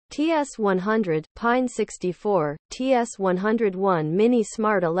TS100 Pine64 TS101 Mini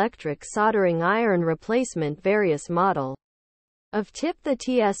Smart Electric Soldering Iron Replacement. Various model of Tip The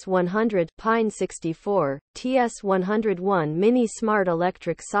TS100 Pine64 TS101 Mini Smart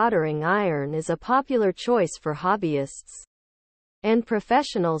Electric Soldering Iron is a popular choice for hobbyists and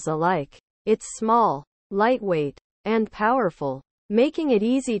professionals alike. It's small, lightweight, and powerful, making it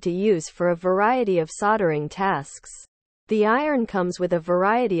easy to use for a variety of soldering tasks. The iron comes with a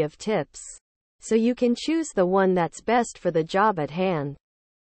variety of tips, so you can choose the one that's best for the job at hand.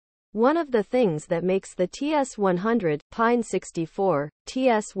 One of the things that makes the TS100 Pine64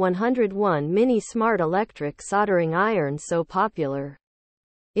 TS101 Mini Smart Electric Soldering Iron so popular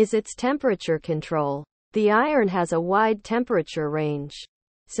is its temperature control. The iron has a wide temperature range,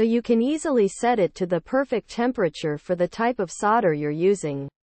 so you can easily set it to the perfect temperature for the type of solder you're using.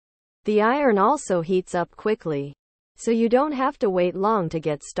 The iron also heats up quickly, so you don't have to wait long to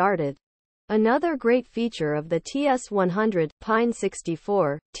get started. Another great feature of the TS100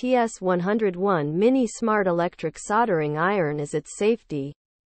 Pine64 TS101 Mini Smart Electric Soldering Iron is its safety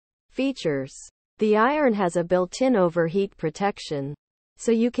features. The iron has a built-in overheat protection,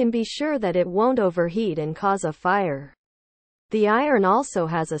 so you can be sure that it won't overheat and cause a fire. The iron also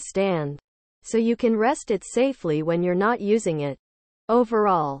has a stand, so you can rest it safely when you're not using it.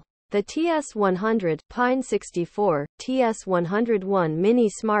 Overall, the TS100 Pine64 TS101 Mini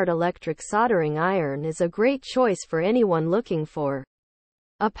Smart Electric Soldering Iron is a great choice for anyone looking for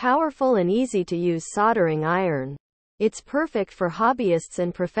a powerful and easy-to-use soldering iron. It's perfect for hobbyists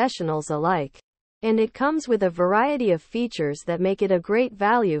and professionals alike, and it comes with a variety of features that make it a great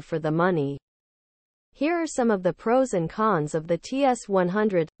value for the money. Here are some of the pros and cons of the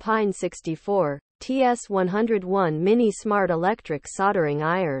TS100 Pine64 TS101 Mini Smart Electric Soldering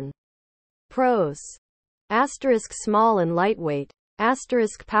Iron. Pros: asterisk small and lightweight,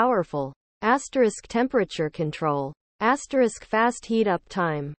 asterisk powerful, asterisk temperature control, asterisk fast heat up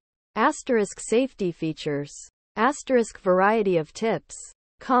time, asterisk safety features, asterisk variety of tips.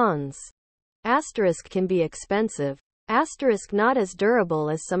 Cons: asterisk can be expensive, asterisk not as durable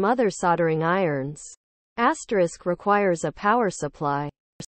as some other soldering irons, asterisk requires a power supply.